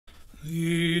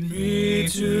Lead me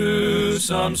to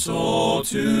some soul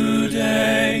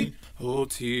today. Oh,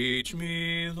 teach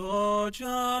me, Lord,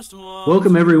 just what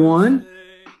Welcome, to everyone,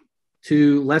 say.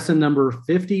 to lesson number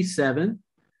 57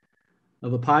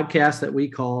 of a podcast that we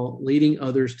call Leading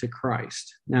Others to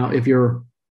Christ. Now, if you're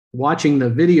watching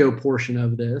the video portion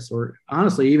of this, or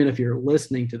honestly, even if you're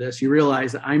listening to this, you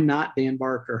realize that I'm not Dan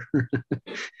Barker.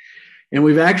 And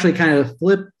we've actually kind of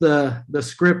flipped the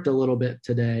script a little bit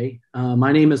today.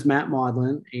 My name is Matt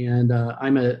Maudlin, and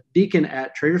I'm a deacon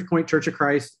at Traders Point Church of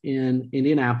Christ in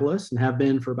Indianapolis and have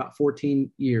been for about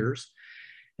 14 years.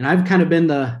 And I've kind of been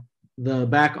the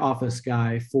back office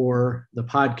guy for the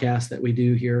podcast that we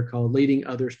do here called Leading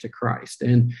Others to Christ.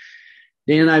 And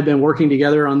Dan and I have been working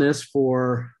together on this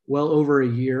for well over a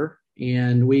year,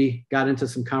 and we got into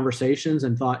some conversations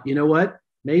and thought, you know what?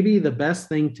 Maybe the best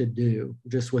thing to do,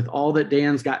 just with all that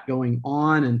Dan's got going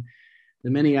on and the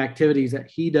many activities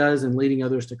that he does in leading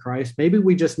others to Christ, maybe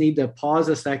we just need to pause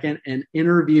a second and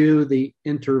interview the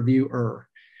interviewer.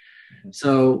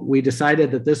 So we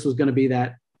decided that this was going to be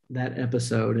that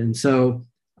episode. And so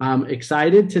I'm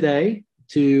excited today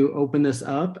to open this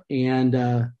up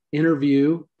and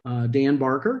interview Dan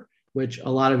Barker, which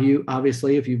a lot of you,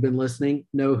 obviously, if you've been listening,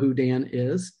 know who Dan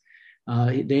is.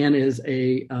 Dan is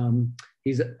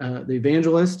he's the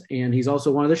evangelist, and he's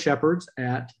also one of the shepherds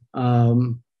at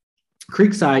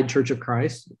Creekside Church of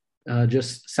Christ,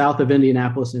 just south of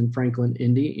Indianapolis in Franklin,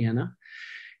 Indiana.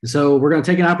 So we're going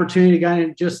to take an opportunity to kind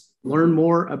of just learn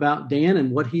more about Dan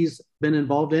and what he's been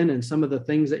involved in and some of the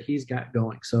things that he's got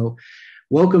going. So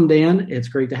welcome, Dan. It's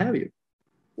great to have you.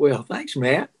 Well, thanks,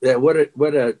 Matt. What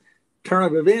a turn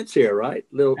of events here, right?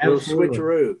 Little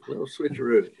switcheroo.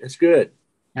 It's good.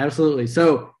 Absolutely.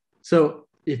 So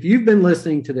if you've been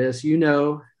listening to this, you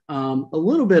know a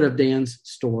little bit of Dan's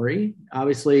story.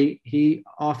 Obviously, he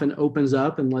often opens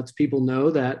up and lets people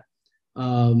know that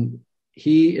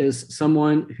he is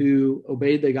someone who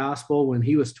obeyed the gospel when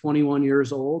he was 21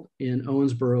 years old in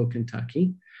Owensboro,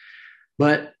 Kentucky.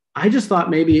 But I just thought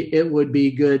maybe it would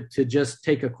be good to just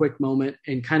take a quick moment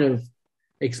and kind of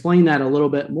explain that a little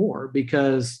bit more,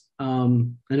 because I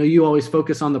know you always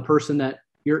focus on the person that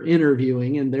you're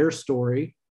interviewing and their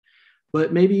story,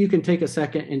 but maybe you can take a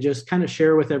second and just kind of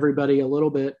share with everybody a little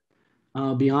bit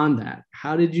beyond that.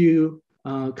 How did you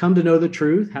come to know the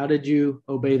truth? How did you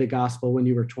obey the gospel when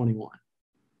you were 21?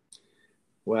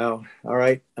 Well, all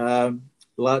right.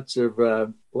 Lots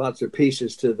of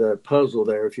pieces to the puzzle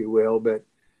there, if you will. But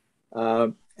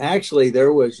actually,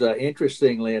 there was,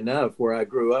 interestingly enough, where I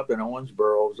grew up in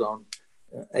Owensboro, was on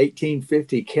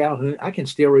 1850 Calhoun. I can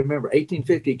still remember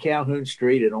 1850 Calhoun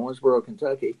Street in Owensboro,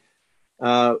 Kentucky.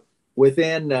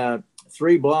 Within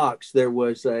 3 blocks, there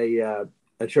was a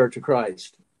Church of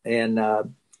Christ,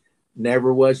 and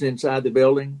never was inside the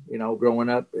building, growing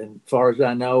up. And as far as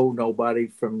I know, nobody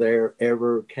from there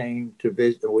ever came to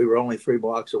visit. We were only 3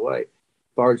 blocks away.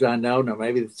 As far as I know, now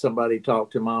maybe somebody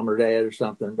talked to mom or dad or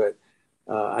something, but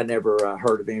I never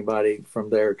heard of anybody from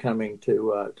there coming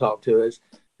to talk to us.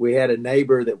 We had a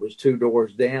neighbor that was 2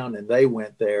 doors down, and they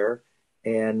went there,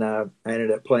 and I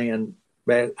ended up playing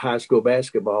high school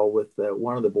basketball with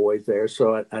one of the boys there.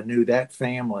 So I knew that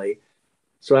family.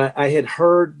 So I had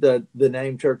heard the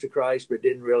name Church of Christ, but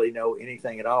didn't really know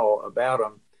anything at all about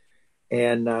them.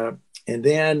 And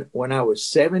then when I was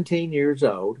 17 years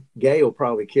old, Gay will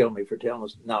probably kill me for telling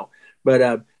us no,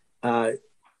 but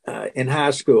in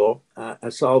high school, I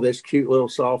saw this cute little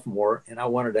sophomore, and I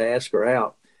wanted to ask her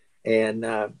out, and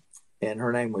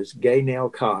her name was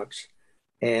Gaynell Cox.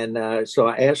 And so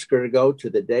I asked her to go to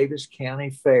the Davis County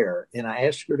Fair, and I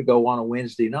asked her to go on a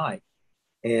Wednesday night.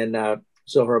 And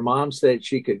so her mom said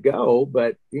she could go,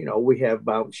 but, we have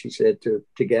Bible. She said to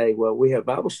Gay, well, we have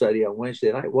Bible study on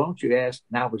Wednesday night. Why don't you ask?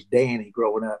 And I was Danny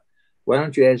growing up. Why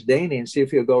don't you ask Danny and see if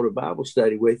he'll go to Bible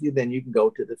study with you? Then you can go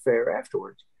to the fair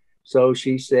afterwards. So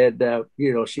she said,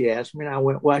 she asked me, and I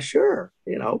went, well, sure,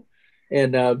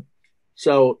 and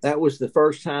so that was the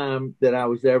first time that I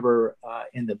was ever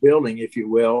in the building, if you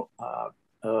will, of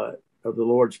the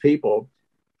Lord's people.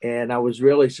 And I was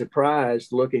really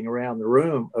surprised looking around the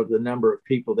room of the number of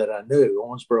people that I knew.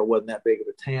 Owensboro wasn't that big of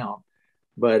a town,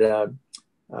 but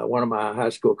one of my high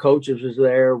school coaches was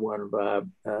there. One of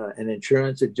an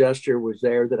insurance adjuster was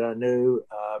there that I knew.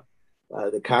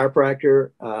 The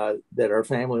chiropractor that our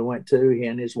family went to, he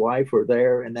and his wife were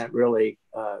there, and that really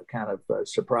kind of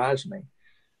surprised me.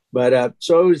 But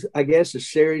so it was, I guess, a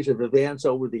series of events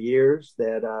over the years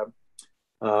that,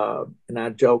 and I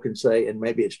joke and say, and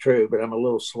maybe it's true, but I'm a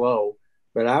little slow,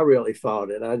 but I really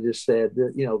fought it. I just said,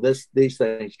 these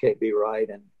things can't be right.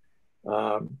 And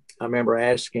remember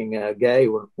asking Gay,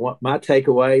 what my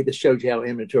takeaway, this shows you how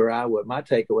immature I was. My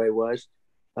takeaway was,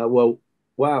 well,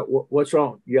 wow, what's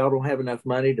wrong? Y'all don't have enough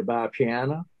money to buy a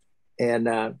piano?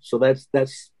 And so that's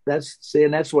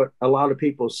what a lot of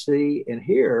people see and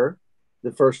hear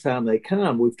the first time they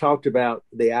come. We've talked about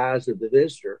the eyes of the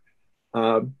visitor.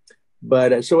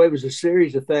 But so it was a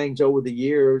series of things over the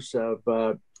years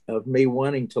of me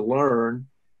wanting to learn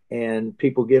and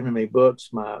people giving me books.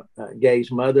 My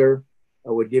Gay's mother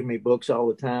would give me books all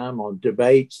the time on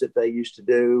debates that they used to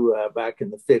do back in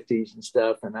the 50s and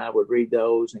stuff. And I would read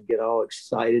those and get all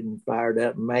excited and fired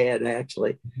up and mad,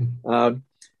 actually. But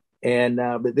then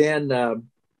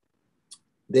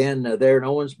there in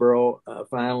Owensboro,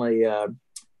 finally,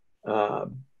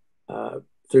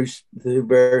 through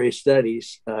various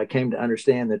studies, came to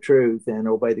understand the truth and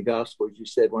obey the gospel, as you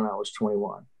said, when I was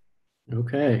 21.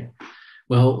 Okay.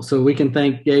 Well, so we can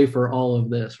thank Gay for all of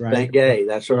this, right? Thank Gay.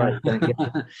 That's right. Thank you.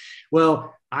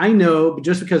 Well, I know,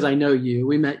 just because I know you,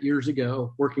 we met years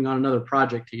ago working on another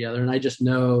project together, and I just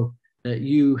know that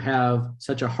you have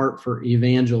such a heart for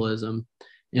evangelism.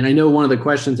 And I know one of the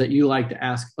questions that you like to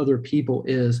ask other people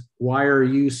is, why are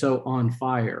you so on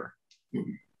fire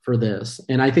for this?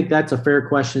 And I think that's a fair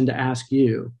question to ask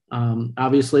you.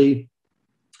 Obviously,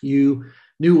 you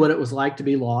knew what it was like to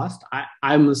be lost.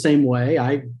 I'm the same way.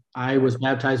 I was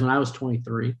baptized when I was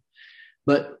 23.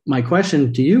 But my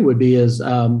question to you would be is,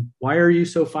 why are you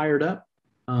so fired up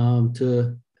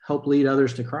to help lead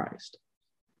others to Christ?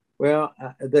 Well,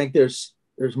 I think there's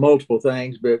multiple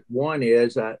things, but one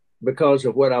is because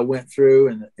of what I went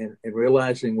through and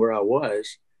realizing where I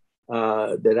was,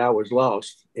 that I was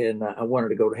lost, and I wanted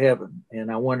to go to heaven,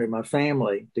 and I wanted my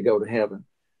family to go to heaven.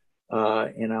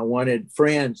 And I wanted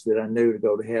friends that I knew to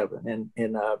go to heaven.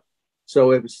 And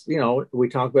so it was, we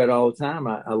talk about it all the time.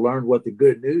 I learned what the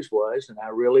good news was, and I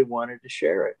really wanted to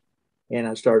share it. And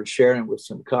I started sharing it with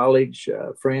some college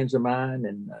friends of mine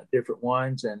and different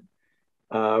ones.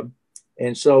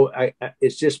 And so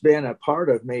it's just been a part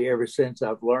of me ever since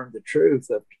I've learned the truth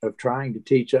of trying to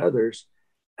teach others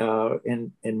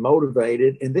and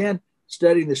motivated. And then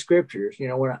studying the scriptures,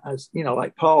 when I was,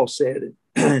 like Paul said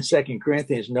in 2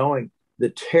 Corinthians, knowing the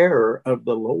terror of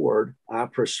the Lord, I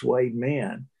persuade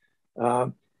men.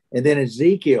 And then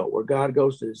Ezekiel, where God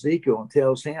goes to Ezekiel and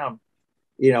tells him,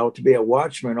 to be a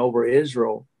watchman over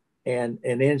Israel, and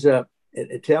ends up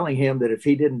telling him that if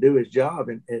he didn't do his job,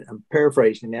 and I'm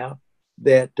paraphrasing now,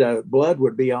 that blood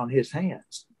would be on his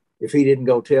hands if he didn't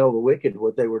go tell the wicked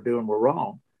what they were doing were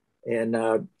wrong.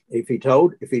 And if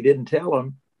he didn't tell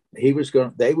them,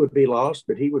 they would be lost,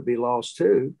 but he would be lost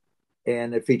too.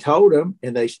 And if he told them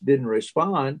and they didn't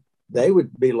respond, they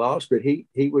would be lost, but he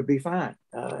would be fine.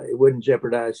 It wouldn't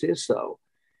jeopardize his soul.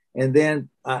 And then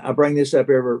I bring this up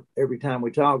every time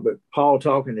we talk, but Paul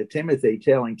talking to Timothy,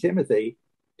 telling Timothy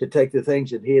to take the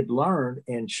things that he had learned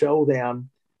and show them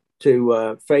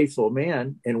to faithful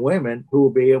men and women who will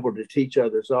be able to teach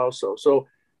others also. So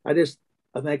I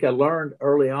think I learned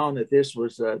early on that this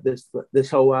was this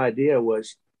whole idea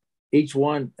was each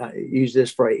one, use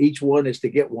this phrase, each one is to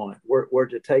get one. We're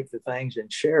to take the things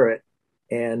and share it.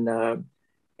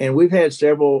 And we've had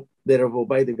several that have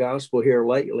obeyed the gospel here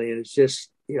lately. And it's just,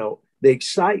 the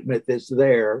excitement that's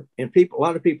there, and a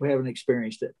lot of people haven't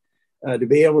experienced it, to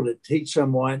be able to teach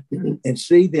someone and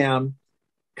see them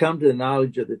come to the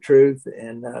knowledge of the truth.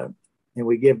 And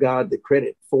we give God the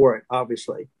credit for it,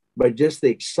 obviously, but just the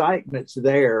excitement's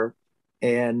there.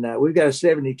 And we've got a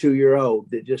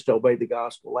 72-year-old that just obeyed the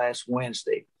gospel last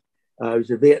Wednesday. He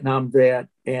was a Vietnam vet,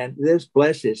 and this,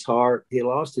 bless his heart, he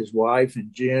lost his wife in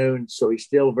June, so he's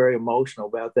still very emotional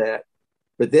about that.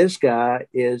 But this guy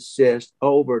is just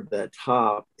over the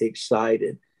top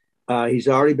excited. He's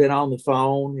already been on the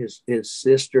phone. His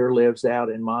sister lives out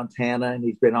in Montana, and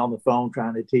he's been on the phone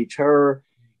trying to teach her.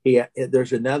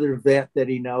 There's another vet that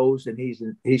he knows, and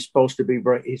he's supposed to be.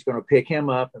 He's going to pick him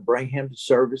up and bring him to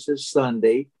services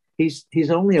Sunday. He's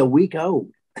only a week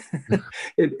old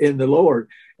in the Lord,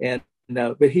 and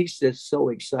but he's just so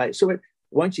excited. So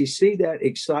once you see that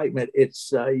excitement,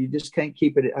 it's you just can't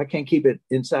keep it. I can't keep it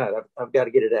inside. I've got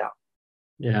to get it out.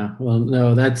 Yeah, well,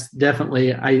 no, that's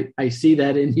definitely, I see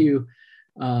that in you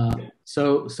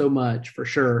so much, for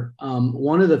sure.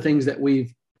 One of the things that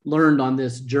we've learned on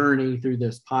this journey through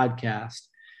this podcast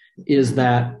is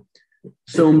that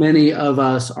so many of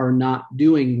us are not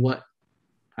doing what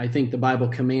I think the Bible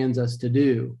commands us to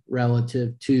do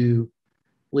relative to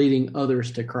leading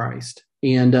others to Christ.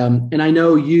 And I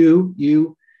know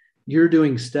you're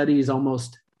doing studies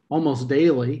almost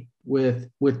daily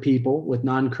with people, with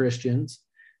non-Christians.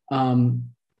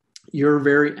 You're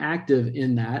very active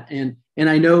in that. And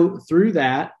I know through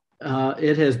that,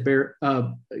 it has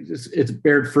it's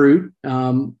bared fruit,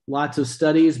 lots of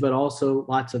studies, but also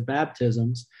lots of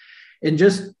baptisms. And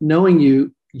just knowing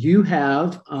you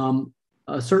have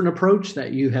a certain approach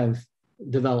that you have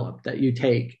developed that you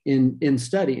take in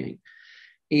studying.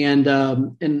 And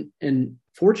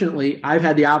fortunately, I've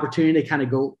had the opportunity to kind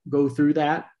of go through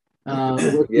that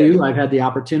with you. I've had the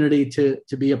opportunity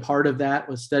to be a part of that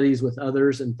with studies with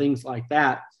others and things like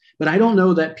that. But I don't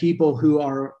know that people who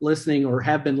are listening or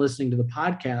have been listening to the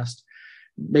podcast,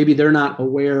 maybe they're not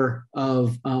aware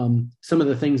of some of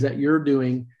the things that you're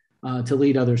doing to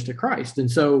lead others to Christ. And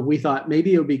so we thought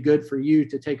maybe it would be good for you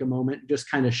to take a moment and just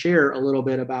kind of share a little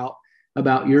bit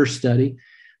about your study.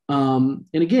 And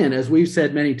again, as we've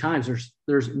said many times,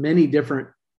 there's many different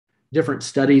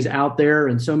studies out there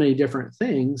and so many different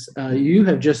things. You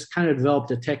have just kind of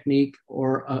developed a technique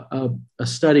or a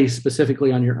study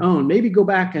specifically on your own. Maybe go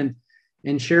back and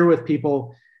share with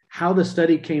people how the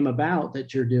study came about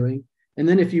that you're doing. And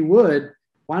then if you would,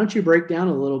 why don't you break down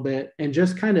a little bit and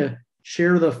just kind of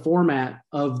share the format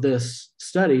of this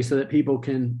study so that people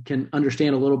can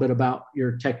understand a little bit about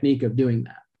your technique of doing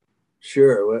that.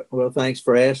 Sure. Well, thanks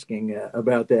for asking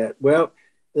about that. Well,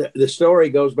 the story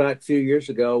goes back a few years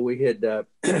ago. We had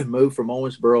moved from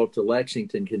Owensboro to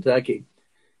Lexington, Kentucky,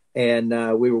 and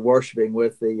we were worshiping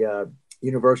with the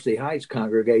University Heights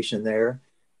congregation there.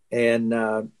 And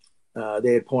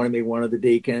they had appointed me one of the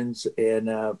deacons, and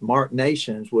Mark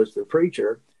Nations was the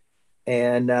preacher.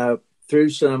 And through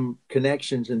some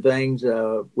connections and things,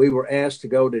 we were asked to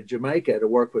go to Jamaica to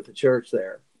work with the church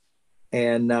there.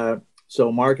 And so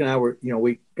Mark and I were,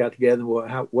 we got together.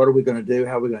 Well, what are we going to do?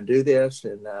 How are we going to do this?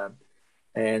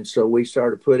 And so we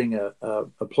started putting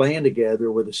a plan together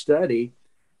with a study.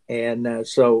 And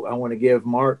so I want to give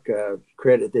Mark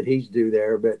credit that he's due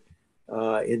there. But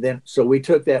and then so we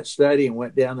took that study and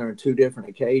went down there on 2 different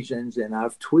occasions, and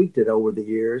I've tweaked it over the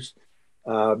years.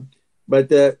 But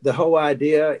the whole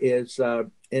idea is,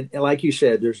 and like you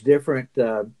said, there's different.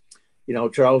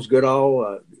 Charles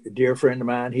Goodall, a dear friend of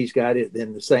mine, he's got it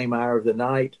in the same hour of the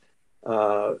night.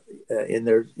 And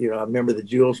there's, I remember the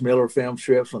Jules Miller film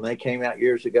strips when they came out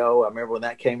years ago. I remember when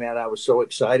that came out, I was so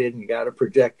excited and got a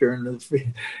projector and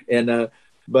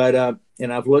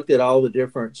I've looked at all the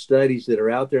different studies that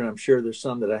are out there, and I'm sure there's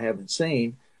some that I haven't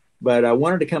seen. But I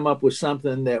wanted to come up with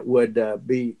something that would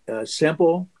be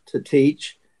simple to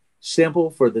teach, simple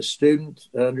for the student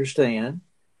to understand.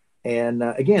 And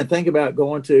again, think about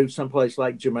going to someplace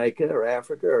like Jamaica or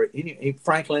Africa or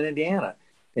Franklin, Indiana,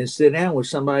 and sit down with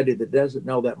somebody that doesn't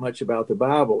know that much about the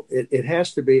Bible. It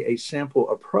has to be a simple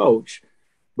approach,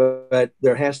 but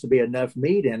there has to be enough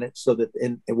meat in it so that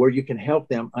where you can help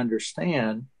them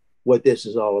understand what this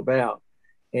is all about.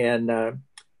 And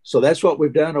so that's what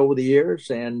we've done over the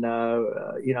years. And,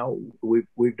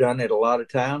 we've done it a lot of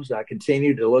times. I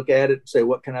continue to look at it and say,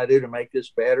 what can I do to make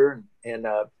this better?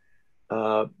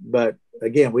 But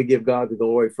again, we give God the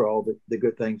glory for all the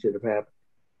good things that have happened.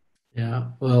 Yeah.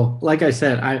 Well, like I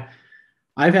said,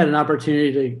 I've had an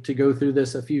opportunity to go through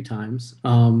this a few times.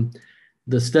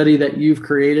 The study that you've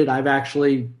created, I've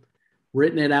actually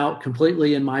written it out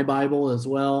completely in my Bible as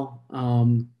well.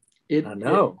 I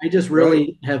know. I just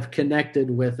really have connected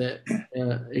with it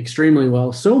extremely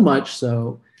well, so much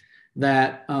so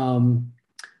that an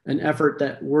effort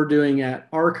that we're doing at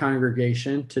our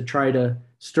congregation to try to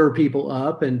stir people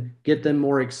up and get them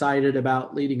more excited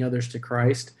about leading others to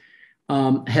Christ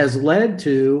has led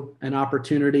to an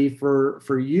opportunity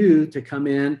for you to come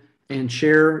in and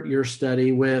share your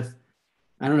study with,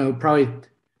 I don't know, probably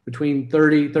between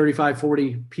 30, 35,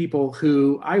 40 people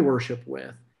who I worship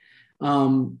with.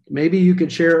 Maybe you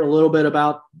could share a little bit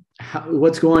about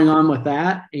what's going on with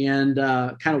that and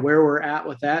kind of where we're at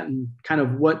with that and kind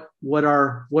of what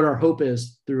our hope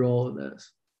is through all of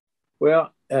this.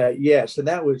 Well, yes. And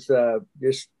that was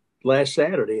just last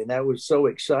Saturday. And that was so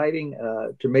exciting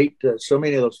to meet so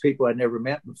many of those people I'd never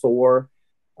met before,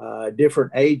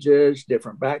 different ages,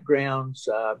 different backgrounds,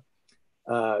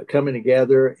 coming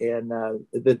together. And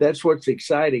that's what's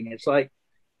exciting. It's like,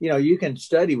 you can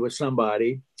study with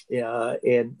somebody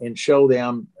and show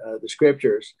them the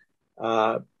scriptures.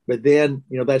 But then,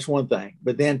 that's one thing.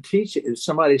 But then teach, if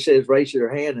somebody says, raise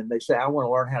their hand and they say, I want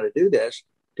to learn how to do this,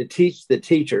 to teach the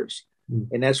teachers.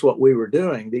 And that's what we were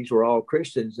doing. These were all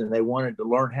Christians and they wanted to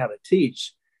learn how to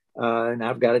teach. And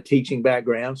I've got a teaching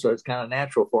background, so it's kind of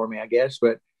natural for me, I guess.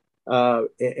 But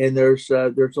and there's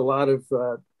a lot of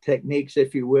techniques,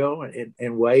 if you will,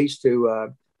 and ways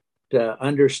to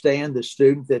understand the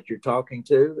student that you're talking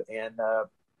to and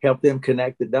help them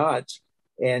connect the dots.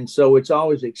 And so it's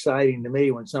always exciting to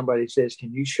me when somebody says,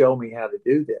 can you show me how to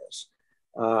do this?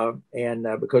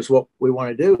 Because what we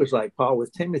want to do is, like Paul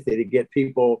with Timothy, to get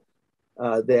people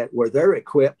that where they're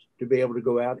equipped to be able to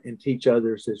go out and teach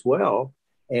others as well.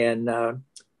 And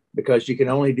because you can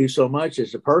only do so much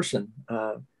as a person.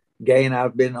 Gay and I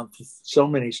have been on so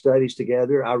many studies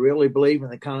together. I really believe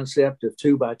in the concept of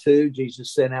 2 by 2.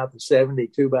 Jesus sent out the 70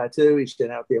 2 by 2. He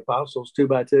sent out the apostles 2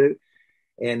 by 2.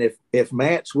 And if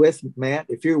Matt's with Matt,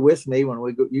 if you're with me when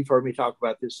we go, you've heard me talk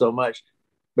about this so much,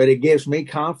 but it gives me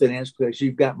confidence because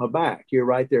you've got my back. You're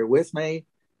right there with me.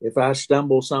 If I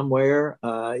stumble somewhere,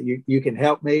 you can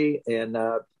help me. And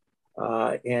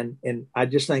I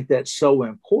just think that's so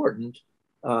important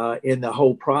in the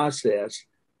whole process.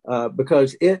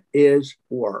 Because it is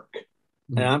work.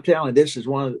 Mm-hmm. And I'm telling you, this is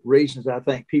one of the reasons I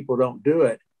think people don't do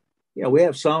it. You know, we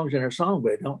have songs in our song,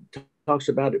 but it don't talks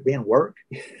about it being work,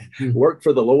 mm-hmm. work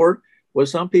for the Lord. Well,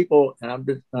 some people, and I'm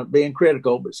just not being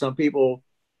critical, but some people,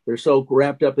 they're so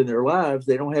wrapped up in their lives,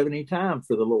 they don't have any time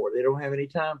for the Lord. They don't have any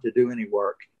time to do any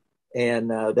work.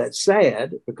 And that's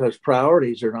sad because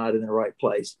priorities are not in the right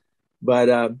place.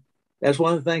 But that's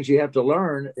one of the things you have to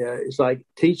learn. It's like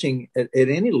teaching at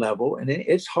any level. And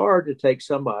it's hard to take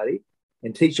somebody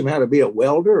and teach them how to be a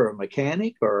welder or a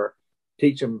mechanic or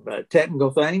teach them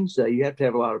technical things. You have to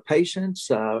have a lot of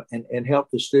patience and help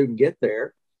the student get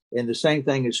there. And the same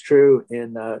thing is true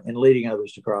in leading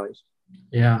others to Christ.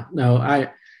 Yeah, no,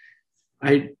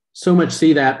 I so much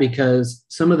see that because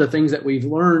some of the things that we've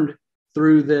learned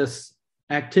through this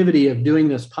activity of doing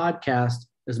this podcast,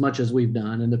 as much as we've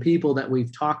done, and the people that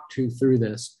we've talked to through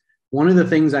this, one of the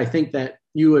things I think that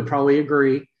you would probably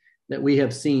agree that we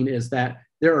have seen is that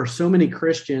there are so many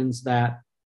Christians that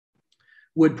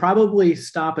would probably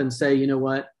stop and say, you know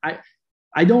what,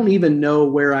 I don't even know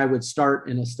where I would start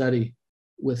in a study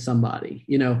with somebody.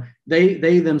 You know,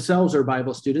 they themselves are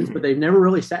Bible students, but they've never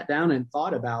really sat down and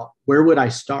thought about where would I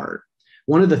start.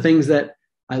 One of the things that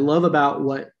I love about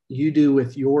what you do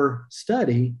with your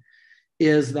study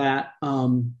is that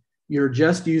you're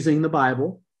just using the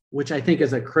Bible, which I think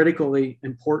is a critically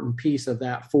important piece of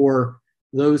that for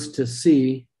those to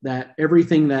see that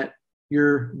everything that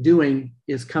you're doing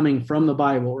is coming from the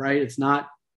Bible, right? It's not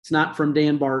from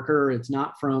Dan Barker. It's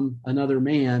not from another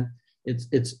man.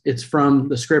 It's from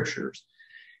the scriptures.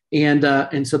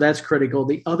 And so that's critical.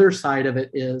 The other side of it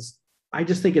is, I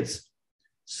just think it's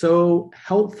so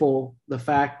helpful, the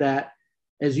fact that,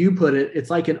 as you put it, it's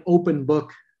like an open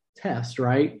book test,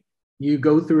 right? You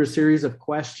go through a series of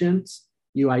questions,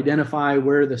 you identify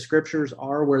where the scriptures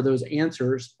are, where those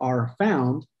answers are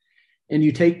found, and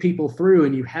you take people through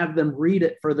and you have them read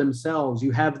it for themselves.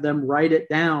 You have them write it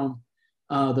down,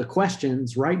 the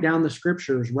questions, write down the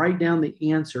scriptures, write down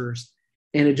the answers,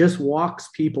 and it just walks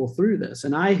people through this.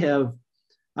 And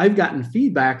I've gotten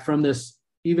feedback from this,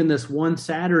 even this one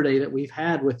Saturday that we've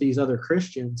had with these other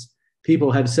Christians.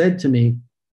 People have said to me,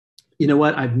 you know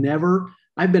what,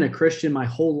 I've been a Christian my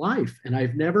whole life, and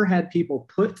I've never had people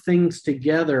put things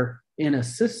together in a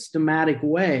systematic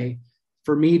way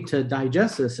for me to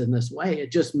digest this in this way.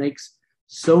 It just makes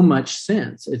so much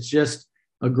sense. It's just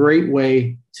a great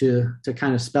way to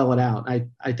kind of spell it out.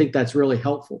 I think that's really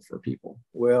helpful for people.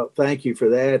 Well, thank you for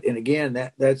that. And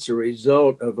again, that's a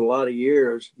result of a lot of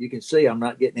years. You can see I'm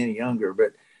not getting any younger,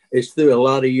 but it's through a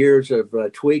lot of years of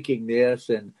tweaking this.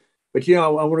 But you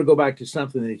know, I want to go back to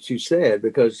something that you said,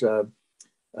 because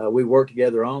we worked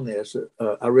together on this.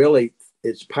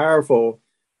 It's powerful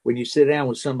when you sit down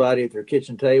with somebody at their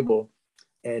kitchen table,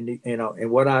 and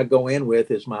what I go in with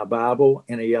is my Bible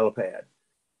and a yellow pad.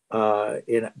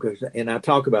 And I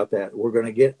talk about that. We're going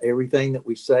to get everything that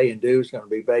we say and do is going to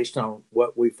be based on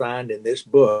what we find in this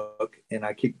book. And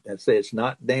I say it's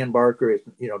not Dan Barker. It's,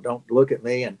 don't look at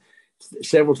me. And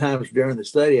several times during the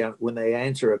study, when they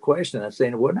answer a question, I say,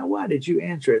 well, now, why did you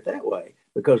answer it that way?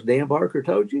 Because Dan Barker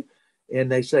told you?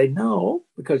 And they say, no,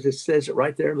 because it says it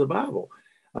right there in the Bible.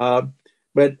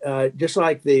 But just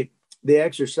like the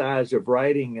exercise of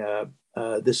writing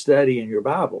the study in your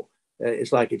Bible,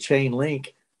 it's like a chain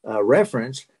link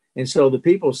reference. And so the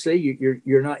people see you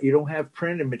don't have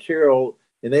printed material,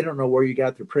 and they don't know where you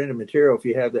got the printed material if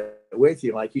you have that with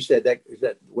you. Like you said,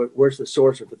 where's the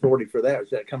source of authority for that?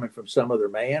 Is that coming from some other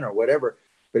man or whatever?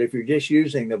 But if you're just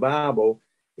using the Bible,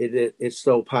 it's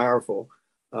so powerful.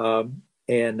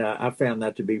 And I found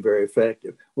that to be very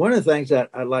effective. One of the things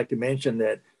that I'd like to mention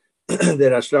that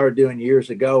that I started doing years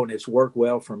ago, and it's worked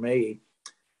well for me,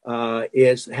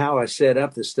 is how I set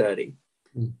up the study.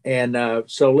 And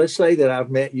so let's say that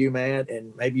I've met you, Matt,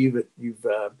 and maybe you've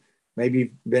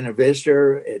maybe been a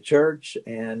visitor at church,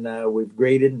 and we've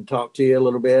greeted and talked to you a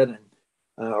little bit, and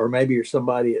or maybe you're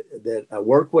somebody that I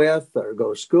work with or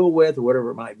go to school with or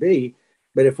whatever it might be.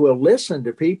 But if we'll listen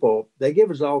to people, they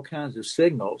give us all kinds of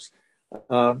signals.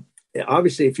 Uh,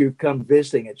 Obviously, if you come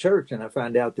visiting a church and I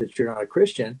find out that you're not a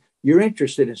Christian, you're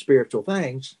interested in spiritual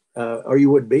things, or you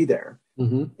wouldn't be there.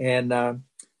 Mm-hmm.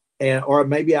 And or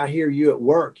maybe I hear you at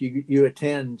work. You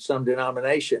attend some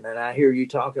denomination, and I hear you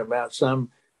talking about some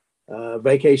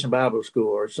vacation Bible school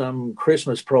or some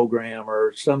Christmas program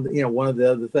or some, one of the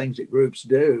other things that groups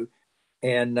do.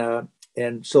 And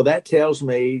so that tells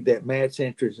me that Matt's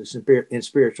interest is in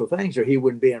spiritual things, or he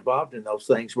wouldn't be involved in those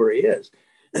things where he is.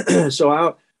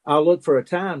 So I'll look for a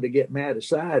time to get Matt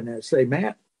aside and I'll say,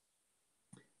 Matt,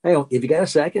 hey, if you got a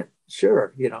second,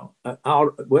 sure. We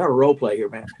ought to role play here,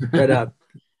 Matt. But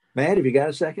Matt, have you got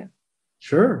a second?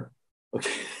 Sure. Okay.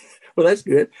 Well, that's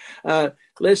good.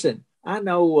 Listen, I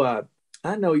know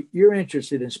you're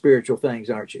interested in spiritual things,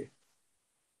 aren't you?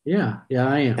 Yeah,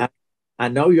 I am. I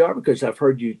know you are, because I've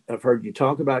heard you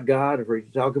talk about God. I've heard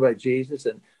you talk about Jesus,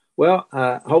 and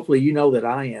hopefully you know that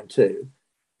I am too.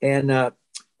 And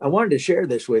I wanted to share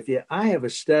this with you. I have a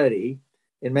study,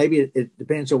 and maybe it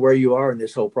depends on where you are in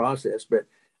this whole process, but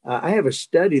I have a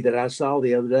study that I saw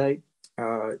the other day,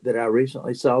 that I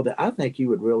recently saw, that I think you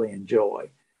would really enjoy.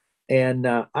 And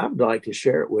I'd like to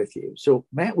share it with you. So,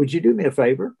 Matt, would you do me a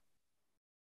favor?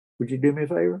 Would you do me a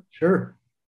favor? Sure.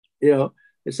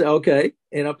 It's okay.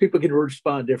 People can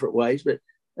respond different ways, but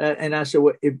and I said,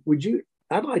 well,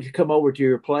 I'd like to come over to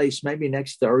your place maybe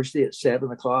next Thursday at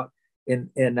 7:00,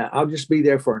 and I'll just be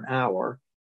there for an hour.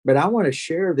 But I want to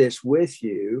share this with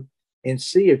you and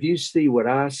see if you see what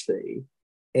I see,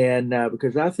 and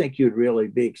because I think you'd really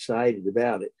be excited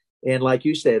about it. And like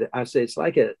you said, I say it's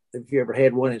like if you ever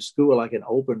had one in school, like an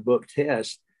open book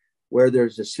test, where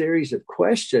there's a series of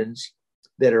questions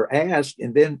that are asked,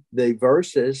 and then the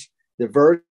verse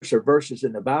or verses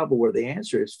in the Bible where the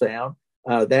answer is found,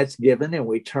 that's given, and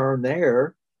we turn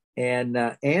there and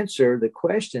answer the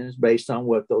questions based on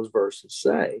what those verses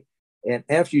say. And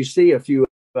after you see a few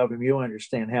of them, you'll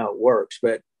understand how it works.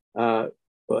 But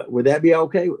would that be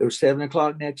okay? It was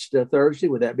 7:00 next Thursday.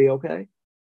 Would that be okay?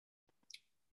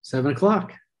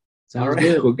 7:00. Sounds all right.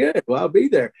 Good. Well, good. Well, I'll be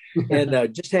there.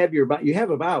 And just have you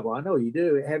have a Bible. I know you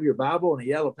do. Have your Bible and a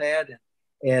yellow pad.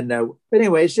 But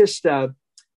anyway, it's just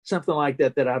something like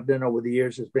that I've done over the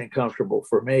years has been comfortable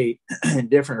for me, and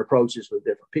different approaches with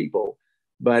different people.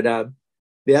 But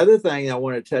the other thing I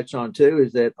want to touch on too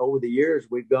is that over the years,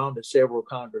 we've gone to several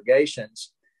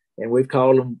congregations, and we've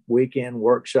called them weekend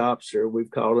workshops, or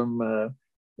we've called them,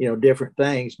 different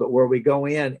things, but where we go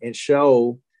in and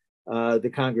show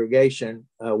the congregation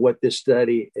what this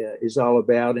study is all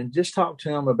about, and just talk to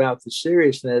them about the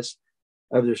seriousness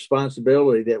of the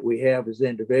responsibility that we have as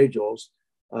individuals.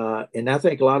 And I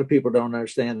think a lot of people don't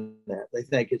understand that. They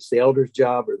think it's the elder's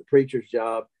job or the preacher's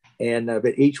job.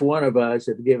 But each one of us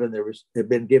have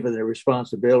been given the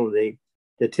responsibility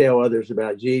to tell others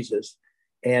about Jesus,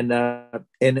 and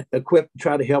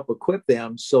try to help equip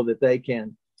them so that they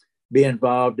can be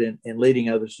involved in leading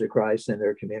others to Christ in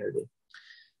their community.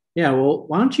 Yeah, well,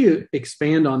 why don't you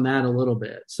expand on that a little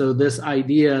bit? So this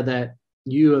idea that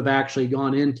you have actually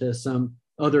gone into some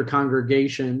other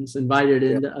congregations, invited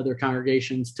into other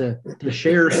congregations to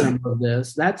share some of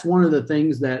this. That's one of the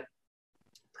things that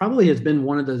probably has been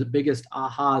one of the biggest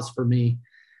ahas for me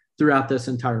throughout this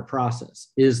entire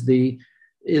process is the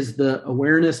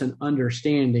awareness and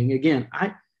understanding. Again,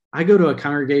 I go to a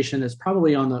congregation that's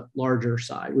probably on the larger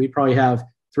side. We probably have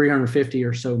 350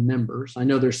 or so members. I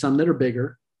know there's some that are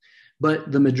bigger,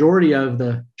 but the majority of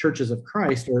the churches of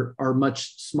Christ are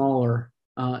much smaller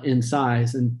in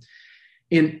size. And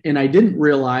I didn't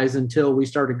realize until we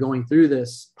started going through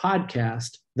this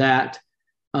podcast that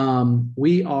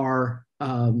we are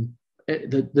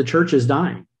the church is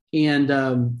dying, and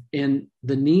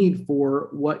the need for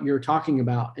what you're talking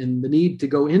about, and the need to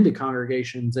go into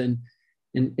congregations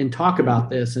and talk about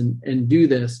this and do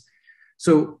this.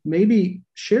 So maybe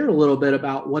share a little bit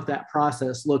about what that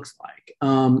process looks like.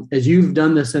 As you've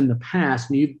done this in the past,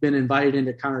 and you've been invited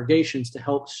into congregations to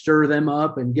help stir them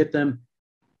up and get them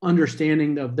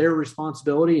understanding of their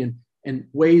responsibility and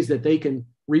ways that they can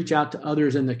reach out to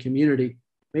others in the community.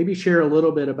 Maybe share a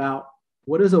little bit about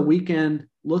what does a weekend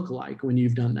look like when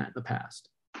you've done that in the past?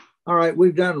 All right.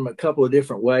 We've done them a couple of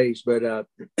different ways, but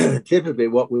typically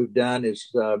what we've done is,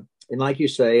 and like you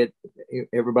say,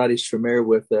 everybody's familiar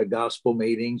with gospel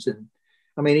meetings. And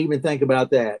I mean, even think about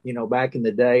that, back in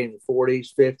the day in the 40s,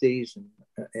 50s,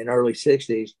 and early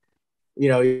 60s,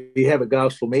 you have a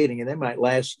gospel meeting and they might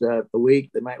last a week,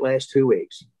 they might last 2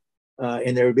 weeks.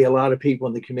 And there would be a lot of people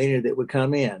in the community that would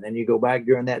come in, and you go back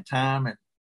during that time,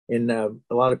 and a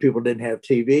lot of people didn't have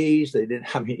TVs. They didn't,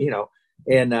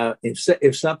 And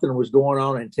if something was going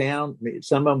on in town,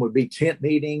 some of them would be tent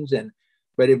meetings,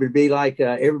 but it would be like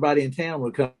everybody in town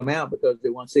would come out because they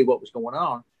want to see what was going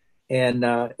on, and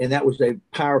that was a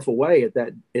powerful way in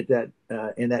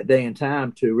that day and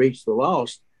time to reach the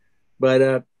lost.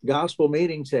 But gospel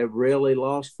meetings have really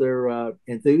lost their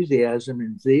enthusiasm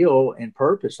and zeal and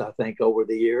purpose, I think, over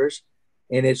the years,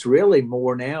 and it's really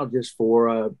more now just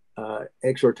for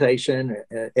exhortation,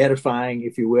 edifying,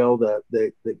 if you will,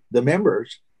 the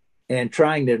members, and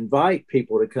trying to invite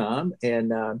people to come.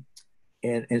 And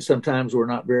sometimes we're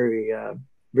not very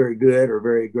good or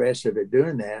very aggressive at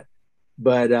doing that.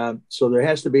 But so there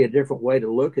has to be a different way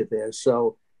to look at this.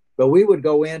 But we would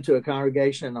go into a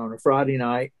congregation on a Friday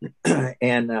night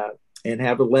and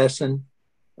have a lesson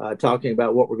talking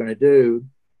about what we're going to do.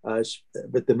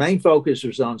 But the main focus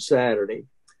was on Saturday.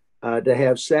 To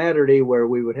have Saturday where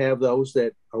we would have those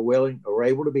that are willing or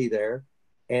able to be there,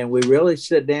 and we really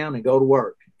sit down and go to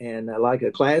work, and like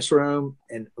a classroom,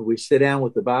 and we sit down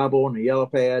with the Bible and the yellow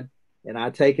pad, and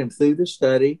I take them through the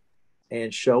study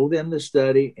and show them the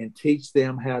study and teach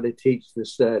them how to teach the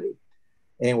study.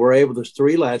 And we're able, there's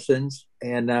 3 lessons,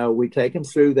 and we take them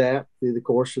through the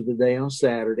course of the day on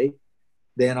Saturday.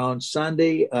 Then on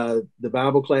Sunday, the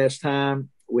Bible class time,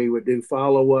 we would do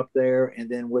follow up there. And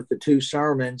then with the 2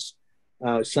 sermons,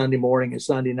 Sunday morning and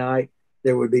Sunday night,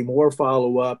 there would be more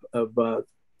follow up of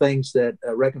things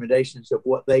recommendations of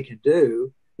what they can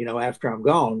do, after I'm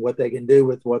gone, what they can do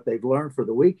with what they've learned for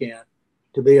the weekend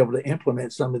to be able to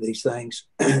implement some of these things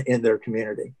in their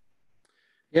community.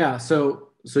 Yeah.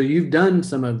 So you've done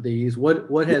some of these.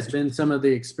 What has been some of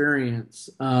the experience?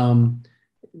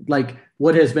 Like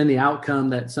what has been the outcome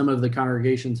that some of the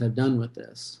congregations have done with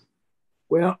this?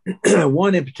 Well,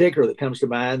 one in particular that comes to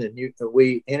mind, and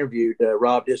we interviewed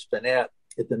Rob Dispinette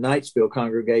at the Knightsville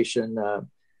congregation.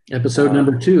 Episode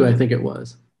number 2, I think it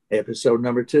was. Episode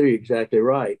number 2, exactly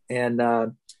right.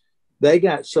 And they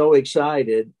got so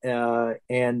excited,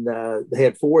 and they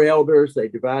had 4 elders. They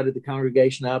divided the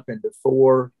congregation up into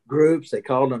 4 groups. They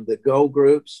called them the Go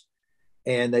groups.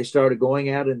 And they started going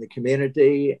out in the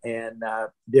community and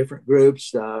different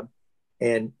groups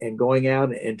and going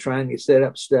out and trying to set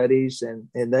up studies.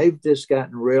 And they've just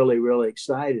gotten really, really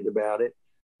excited about it.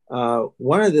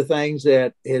 One of the things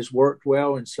that has worked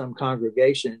well in some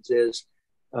congregations is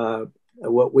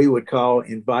what we would call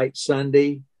Invite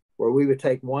Sunday, where we would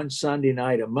take one Sunday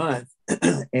night a month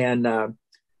and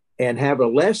have a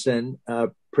lesson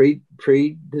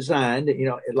pre-designed,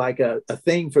 like a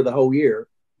theme for the whole year.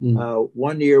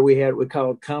 One year we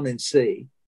called Come and See,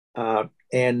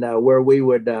 and where we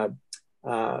would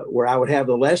where I would have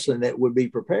the lesson that would be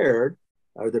prepared,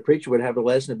 or the preacher would have the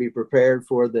lesson to be prepared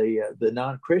for the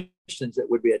non-Christians that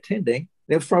would be attending.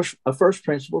 It was a first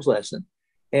principles lesson.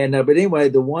 And but anyway,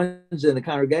 the ones in the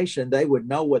congregation, they would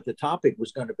know what the topic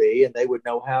was going to be, and they would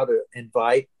know how to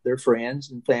invite their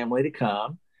friends and family to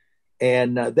come.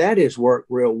 And that has worked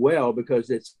real well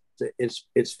because it's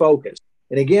focused.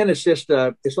 And again, it's just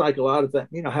it's like a lot of things,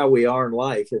 how we are in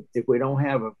life. If we don't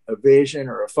have a vision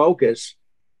or a focus,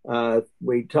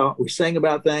 we sing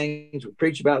about things, we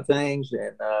preach about things,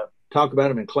 and talk about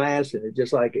them in class, and it's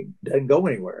just like it doesn't go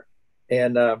anywhere.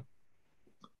 And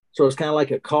so it's kind of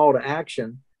like a call to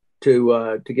action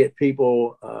to get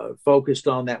people focused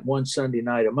on that one Sunday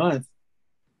night a month,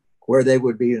 where they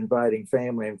would be inviting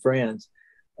family and friends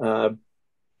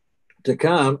to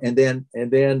come, and then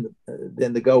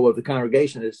the goal of the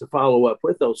congregation is to follow up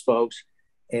with those folks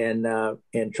and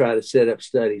try to set up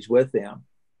studies with them,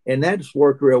 and that's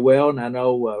worked real well. And I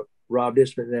know Rob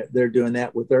Dispin, they're doing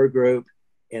that with their group,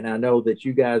 and I know that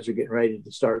you guys are getting ready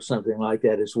to start something like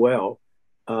that as well.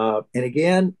 And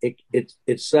again,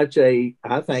 it's such a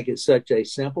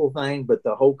simple thing, but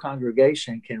the whole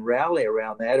congregation can rally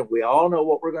around that, and we all know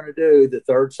what we're going to do the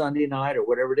third Sunday night or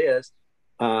whatever it is.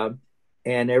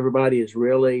 And everybody is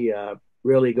really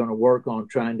going to work on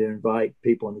trying to invite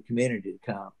people in the community to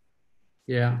come.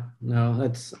 Yeah, no,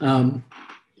 that's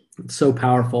so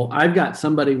powerful. I've got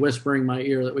somebody whispering in my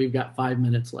ear that we've got 5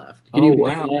 minutes left. Can you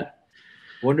believe that?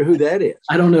 Wonder who that is.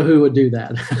 I don't know who would do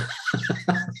that.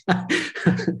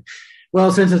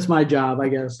 Well, since it's my job, I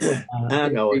guess. I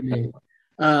know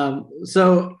it.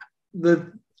 So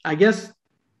I guess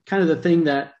kind of the thing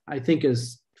that I think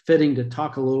is fitting to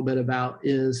talk a little bit about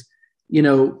is,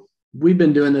 we've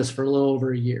been doing this for a little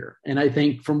over a year. And I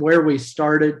think from where we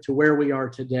started to where we are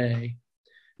today,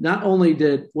 not only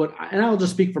and I'll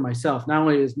just speak for myself, not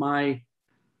only is my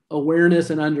awareness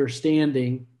and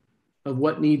understanding of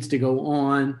what needs to go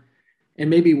on and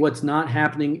maybe what's not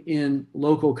happening in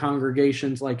local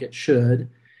congregations like it should,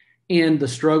 and the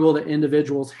struggle that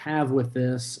individuals have with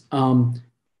this,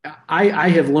 I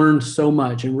have learned so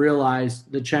much and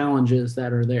realized the challenges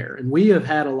that are there. And we have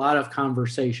had a lot of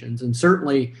conversations, and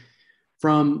certainly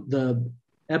from the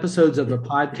episodes of the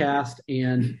podcast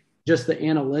and just the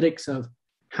analytics of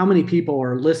how many people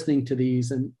are listening to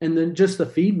these, and then just the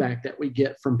feedback that we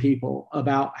get from people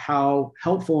about how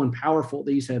helpful and powerful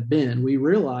these have been. We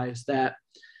realize that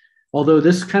although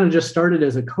this kind of just started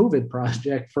as a COVID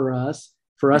project for us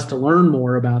to learn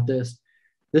more about this,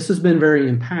 this has been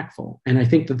very impactful. And I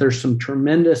think that there's some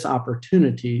tremendous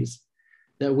opportunities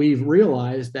that we've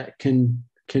realized that can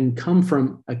come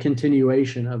from a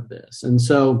continuation of this. And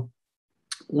so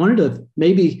wanted to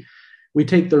maybe we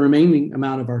take the remaining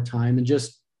amount of our time and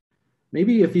just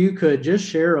maybe if you could just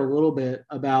share a little bit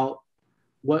about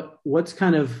what's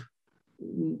kind of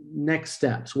next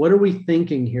steps. What are we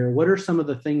thinking here? What are some of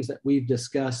the things that we've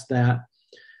discussed that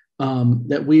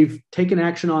we've taken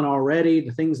action on already,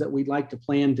 the things that we'd like to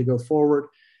plan to go forward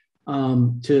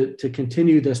to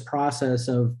continue this process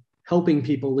of helping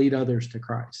people lead others to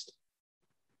Christ?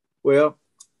 Well,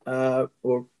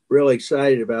 we're really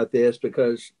excited about this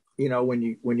because, when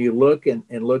you look and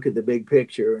look at the big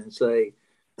picture and say,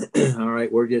 all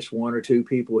right, we're just one or two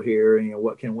people here, and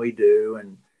what can we do?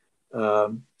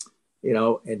 And,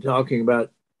 and talking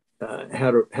about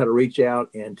how to reach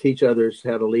out and teach others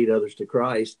how to lead others to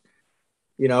Christ.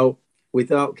 We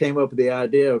came up with the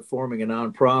idea of forming a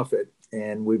nonprofit,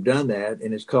 and we've done that,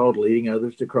 and it's called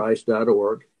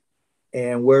leadingothers-to-Christ.org,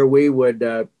 and where we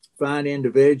would find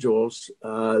individuals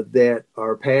that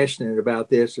are passionate about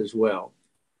this as well,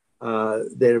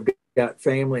 that have got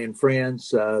family and friends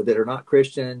that are not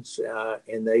Christians,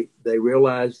 and they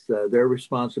realize their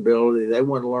responsibility. They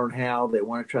want to learn how. They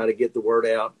want to try to get the word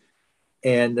out.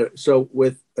 And so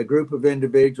with a group of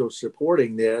individuals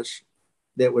supporting this,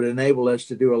 that would enable us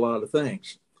to do a lot of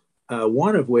things.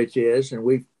 One of which is, and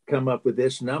we've come up with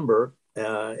this number,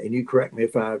 and you correct me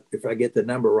if I get the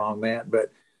number wrong, Matt,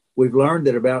 but we've learned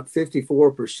that about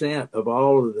 54% of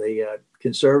all of the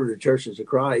conservative churches of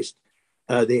Christ,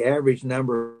 the average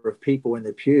number of people in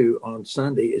the pew on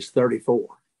Sunday is 34.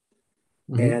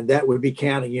 Mm-hmm. And that would be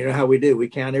counting, how we do. We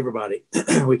count everybody.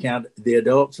 We count the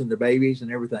adults and the babies and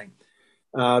everything.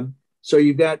 So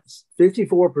you've got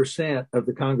 54% of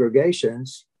the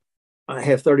congregations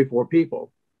have 34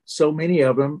 people. So many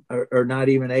of them are not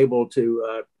even able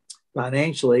to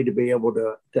financially to be able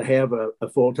to have a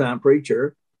full-time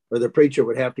preacher, or the preacher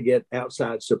would have to get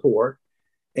outside support.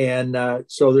 And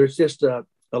so there's just a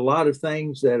lot of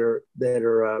things that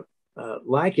are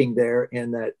lacking there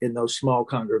in those small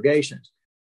congregations.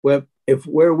 Well,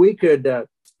 where we could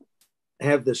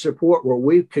have the support where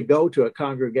we could go to a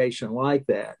congregation like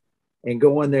that and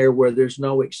go in there where there's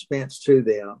no expense to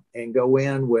them, and go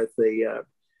in with the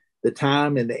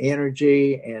time and the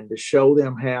energy, and to show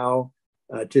them how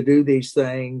to do these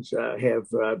things, have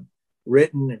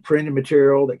written and printed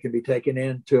material that can be taken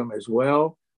into them as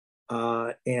well.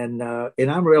 And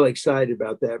I'm really excited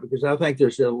about that, because I think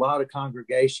there's a lot of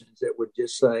congregations that would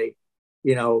just say,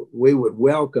 we would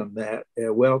welcome that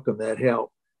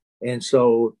help. And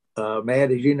so,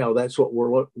 Matt, as you know, that's what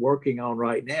we're working on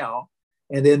right now.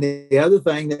 And then the other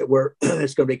thing that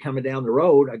that's going to be coming down the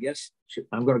road, I guess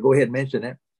I'm going to go ahead and mention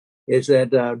it, is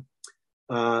that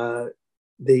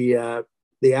the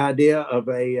idea of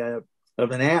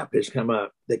an app has come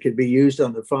up that could be used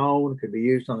on the phone, could be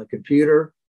used on the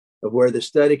computer, of where the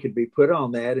study could be put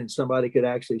on that, and somebody could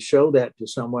actually show that to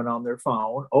someone on their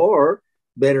phone, or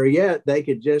better yet, they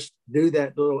could just do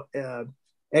that little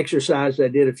exercise I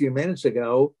did a few minutes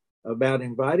ago about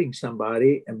inviting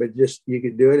somebody, but just you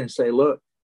could do it and say, look,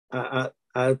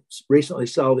 I recently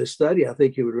saw this study I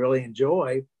think you would really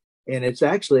enjoy, and it's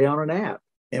actually on an app,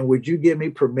 and would you give me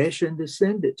permission to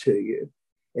send it to you?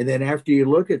 And then after you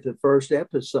look at the first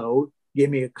episode,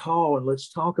 give me a call and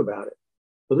let's talk about it.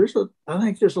 Well, I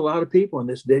think there's a lot of people in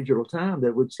this digital time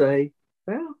that would say,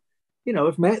 well,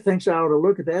 if Matt thinks I ought to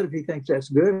look at that, if he thinks that's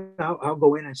good, I'll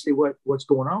go in and see what's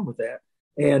going on with that.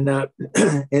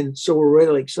 And so we're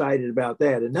really excited about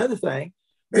that. Another thing,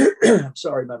 I'm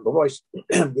sorry, my voice,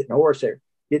 I'm getting hoarse here,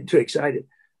 getting too excited,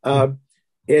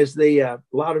 is a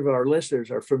lot of our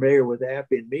listeners are familiar with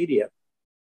Appian Media.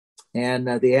 And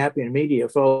the Appian Media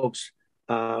folks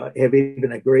have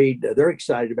even agreed, they're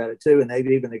excited about it too, and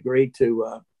they've even agreed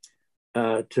to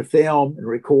film and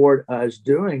record us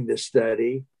doing this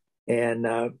study.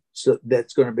 And so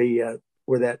that's going to be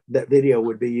where that video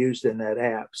would be used in that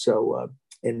app. So,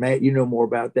 and Matt, you know more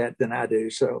about that than I do.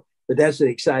 So, but that's an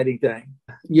exciting thing.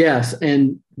 Yes.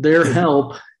 And their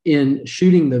help in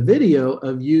shooting the video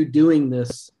of you doing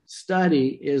this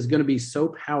study is going to be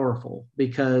so powerful,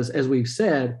 because as we've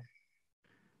said,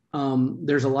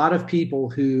 there's a lot of people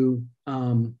who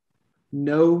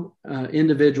know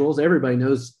individuals. Everybody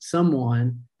knows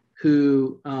someone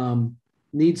who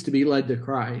needs to be led to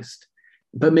Christ,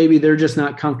 but maybe they're just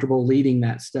not comfortable leading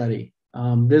that study.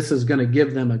 This is going to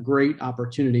give them a great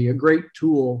opportunity, a great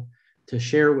tool to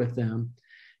share with them,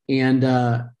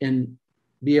 and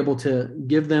be able to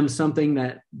give them something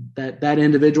that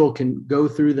individual can go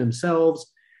through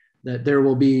themselves, that there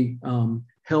will be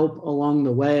help along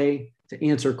the way to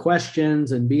answer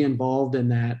questions and be involved in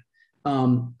that.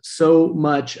 So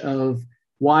much of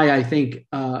why I think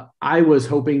I was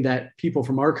hoping that people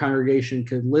from our congregation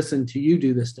could listen to you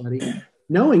do the study,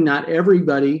 knowing not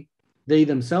everybody, they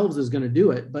themselves, is going to do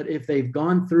it. But if they've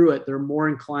gone through it, they're more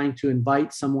inclined to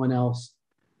invite someone else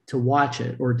to watch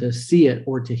it or to see it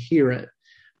or to hear it.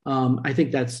 I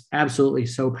think that's absolutely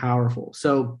so powerful.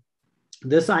 So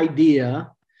this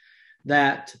idea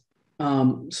that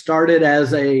started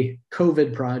as a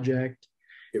COVID project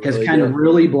has kind of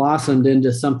really blossomed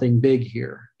into something big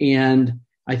here. And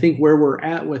I think where we're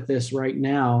at with this right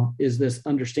now is this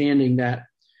understanding that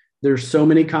there's so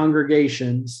many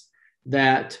congregations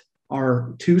that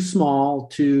are too small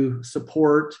to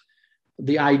support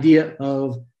the idea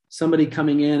of somebody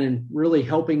coming in and really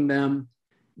helping them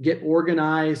get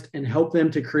organized and help them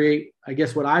to create, I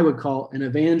guess, what I would call an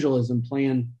evangelism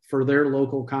plan for their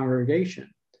local congregation.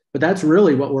 But that's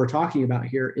really what we're talking about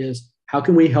here, is how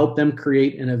can we help them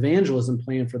create an evangelism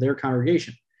plan for their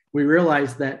congregation? We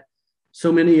realize that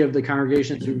so many of the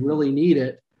congregations who really need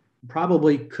it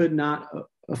probably could not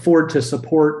afford to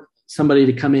support somebody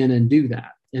to come in and do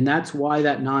that. And that's why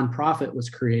that nonprofit was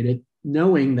created,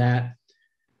 knowing that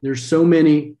there's so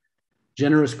many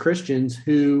generous Christians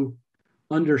who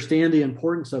understand the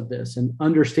importance of this and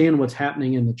understand what's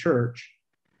happening in the church,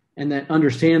 and that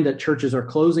understand that churches are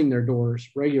closing their doors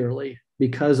regularly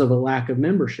because of a lack of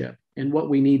membership. And what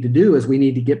we need to do is we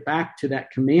need to get back to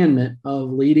that commandment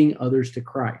of leading others to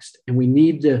Christ. And we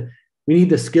need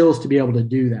the skills to be able to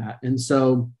do that. And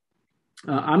so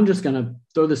I'm just going to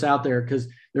throw this out there because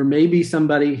there may be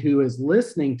somebody who is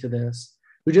listening to this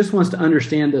who just wants to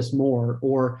understand this more,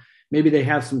 or maybe they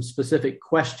have some specific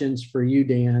questions for you,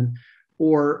 Dan,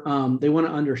 or they want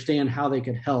to understand how they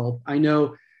could help. I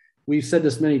know we've said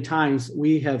this many times.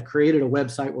 We have created a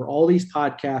website where all these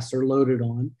podcasts are loaded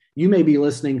on. You may be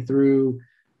listening through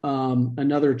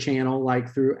another channel,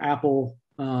 like through Apple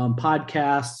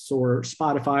Podcasts or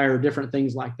Spotify or different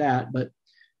things like that, but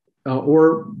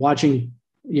or watching,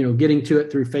 getting to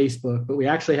it through Facebook. But we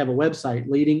actually have a website,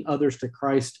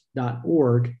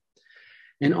 leadingothers-to-Christ.org.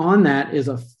 And on that is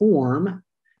a form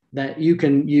that you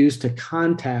can use to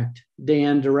contact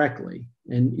Dan directly.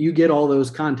 And you get all those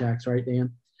contacts, right,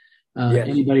 Dan? Yes.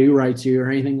 Anybody who writes you or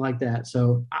anything like that.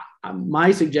 So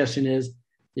my suggestion is,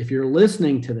 if you're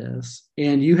listening to this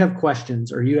and you have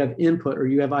questions or you have input or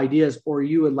you have ideas or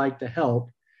you would like to help,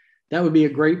 that would be a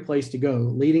great place to go,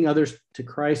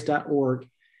 leadingothers-to-Christ.org.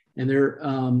 And there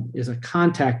is a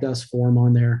contact us form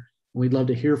on there. We'd love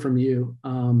to hear from you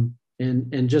and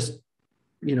just,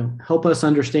 help us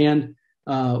understand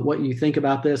what you think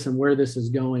about this and where this is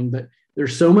going. But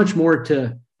there's so much more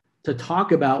to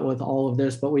talk about with all of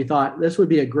this, but we thought this would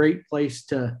be a great place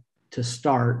to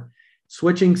start.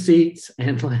 Switching seats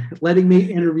and letting me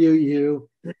interview you.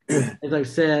 As I've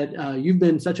said, you've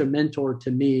been such a mentor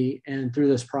to me and through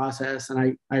this process,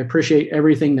 and I appreciate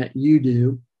everything that you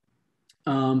do.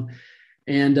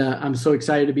 And I'm so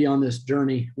excited to be on this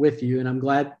journey with you, and I'm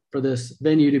glad for this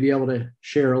venue to be able to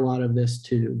share a lot of this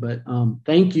too. But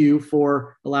thank you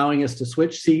for allowing us to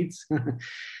switch seats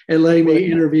and letting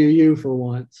me interview you for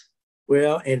once.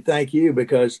 Well, and thank you,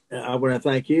 because I want to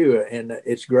thank you. And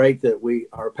it's great that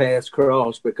our paths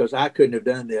cross, because I couldn't have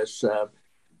done this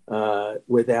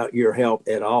without your help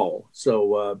at all.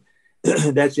 So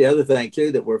that's the other thing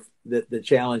too, that the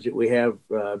challenge that we have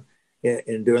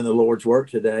in doing the Lord's work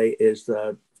today is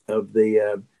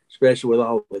especially with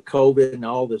all the COVID and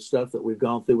all the stuff that we've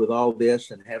gone through with all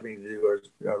this, and having to do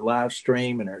our live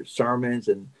stream and our sermons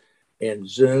and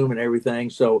Zoom and everything.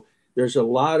 So there's a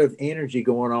lot of energy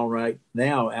going on right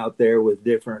now out there with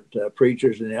different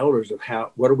preachers and elders of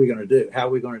what are we going to do? How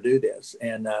are we going to do this?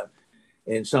 And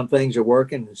some things are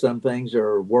working and some things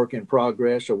are work in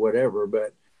progress or whatever.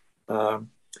 But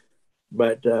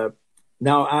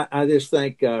now I just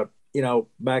think,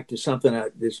 back to something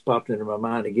that just popped into my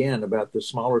mind again about the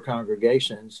smaller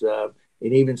congregations, and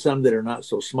even some that are not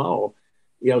so small.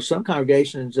 Some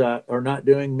congregations are not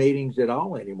doing meetings at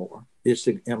all anymore.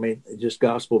 Just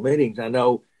gospel meetings. I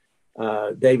know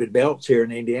David Belts here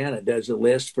in Indiana does a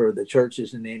list for the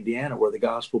churches in Indiana where the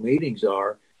gospel meetings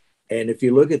are. And if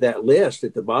you look at that list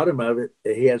at the bottom of it,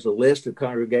 he has a list of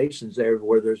congregations there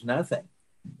where there's nothing.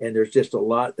 And there's just a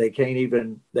lot. They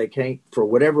can't, for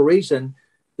whatever reason,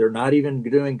 they're not even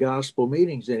doing gospel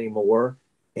meetings anymore.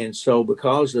 And so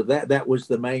because of that, that was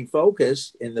the main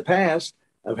focus in the past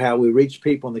of how we reach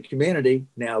people in the community.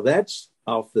 Now that's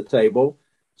off the table.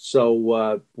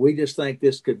 So we just think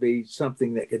this could be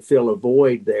something that could fill a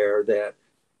void there that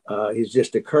has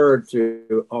just occurred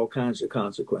through all kinds of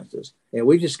consequences. And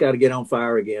we just got to get on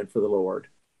fire again for the Lord.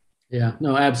 Yeah,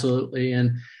 no, absolutely.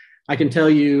 And I can tell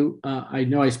you, I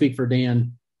know I speak for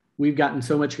Dan, we've gotten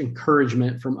so much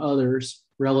encouragement from others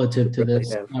relative to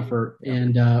this effort.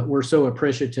 And we're so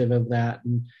appreciative of that,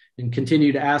 and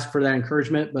continue to ask for that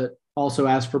encouragement, but also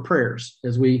ask for prayers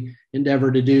as we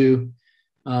endeavor to do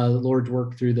the Lord's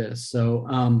work through this.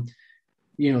 So,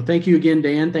 thank you again,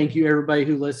 Dan. Thank you, everybody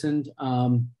who listened.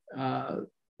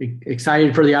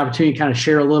 Excited for the opportunity to kind of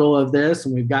share a little of this,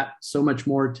 and we've got so much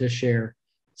more to share.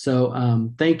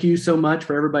 So thank you so much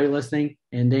for everybody listening.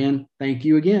 And Dan, thank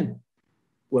you again.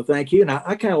 Well, thank you. And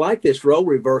I kind of like this role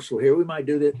reversal here. We might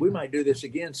do this. We might do this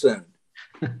again soon.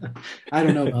 I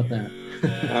don't know about that.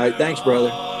 All right. Thanks, brother.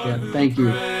 Yeah. Thank you.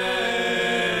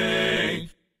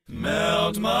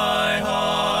 Melt my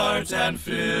heart and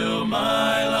fill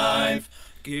my life.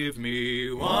 Give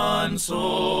me one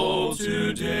soul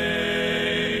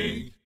today.